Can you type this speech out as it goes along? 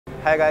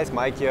Hi guys,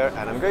 Mike here,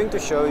 and I'm going to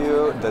show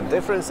you the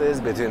differences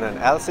between an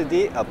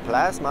LCD, a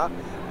plasma,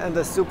 and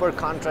the super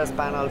contrast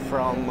panel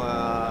from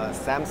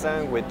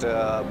Samsung with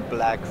a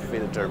black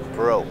filter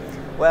Pro.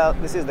 Well,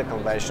 this is the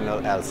conventional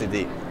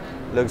LCD.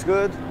 Looks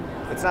good.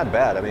 It's not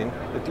bad, I mean,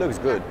 it looks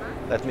good.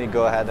 Let me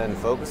go ahead and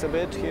focus a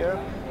bit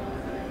here.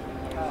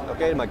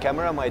 Okay, my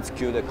camera might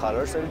skew the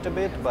colors a little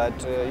bit, but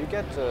you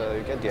get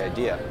the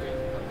idea.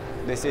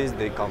 This is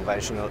the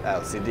conventional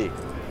LCD.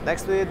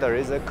 Next to it, there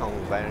is a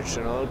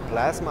conventional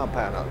plasma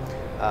panel.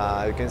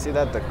 You can see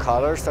that the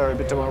colors are a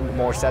bit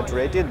more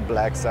saturated,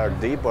 blacks are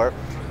deeper,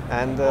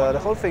 and the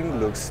whole thing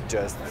looks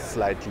just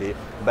slightly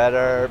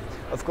better.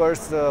 Of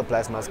course, the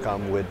plasmas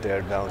come with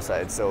their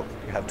downsides, so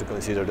you have to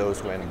consider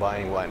those when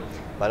buying one.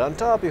 But on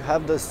top, you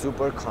have the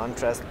super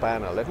contrast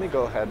panel. Let me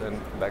go ahead and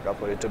back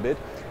up a little bit,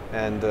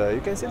 and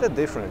you can see the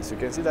difference. You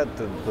can see that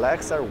the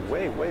blacks are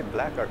way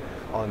blacker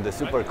on the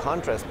super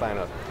contrast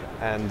panel,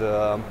 and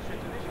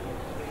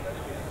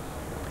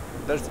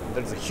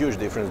there's a huge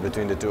difference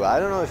between the two. I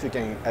don't know if you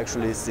can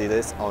actually see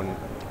this on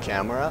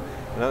camera.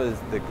 You know,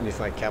 if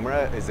my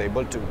camera is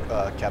able to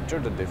capture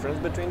the difference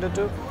between the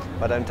two,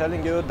 but I'm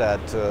telling you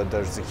that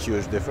there's a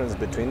huge difference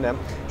between them.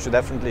 You should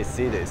definitely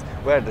see this.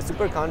 Where the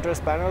super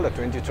contrast panel, the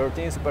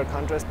 2013 super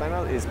contrast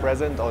panel, is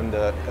present on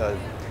the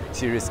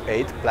Series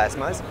 8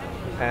 plasmas,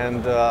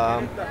 and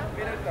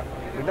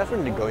you're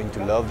definitely going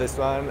to love this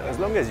one as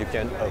long as you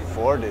can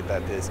afford it,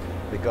 that is,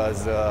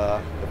 because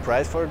the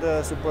price for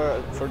the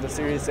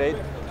Series 8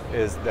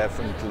 is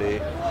definitely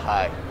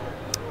high.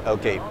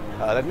 Okay,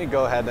 let me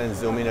go ahead and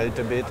zoom in a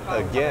little bit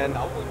again.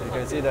 You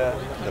can see the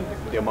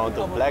amount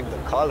of black, the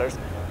colors.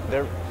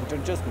 They're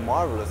just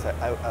marvelous.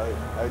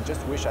 I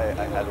just wish I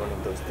had one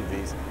of those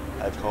TVs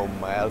at home.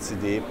 My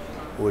LCD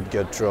would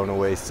get thrown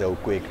away so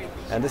quick.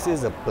 And this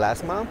is a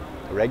plasma,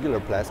 a regular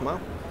plasma.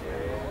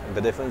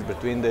 The difference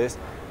between this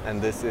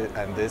and this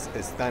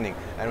is stunning.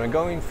 And we're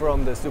going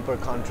from the super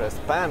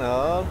contrast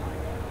panel,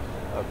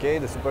 okay,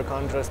 the super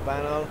contrast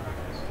panel,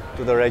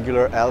 to the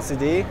regular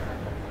LCD.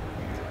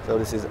 So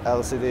this is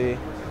LCD,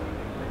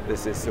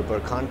 this is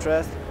super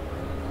contrast,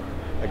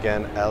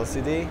 again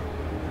LCD,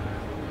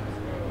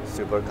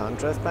 super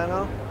contrast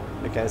panel.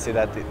 You can see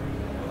that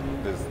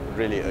there's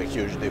really a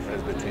huge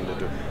difference between the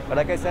two. But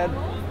like I said,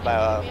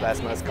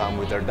 plasmas come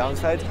with their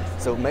downsides,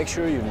 so make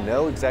sure you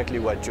know exactly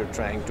what you're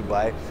trying to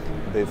buy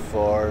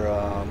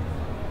before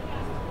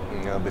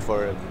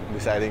before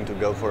deciding to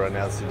go for an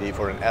LCD,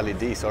 for an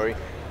LED, sorry,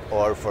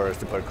 or for a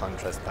super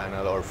contrast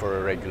panel, or for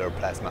a regular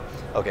plasma.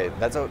 Okay,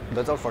 that's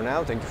all for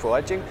now. Thank you for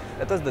watching.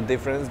 That was the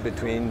difference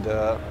between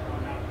the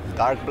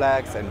dark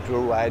blacks and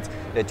pure whites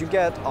that you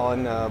get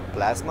on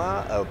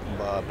plasma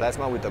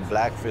with a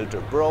black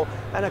filter Pro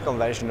and a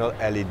conventional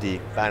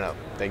LED panel.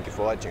 Thank you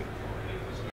for watching.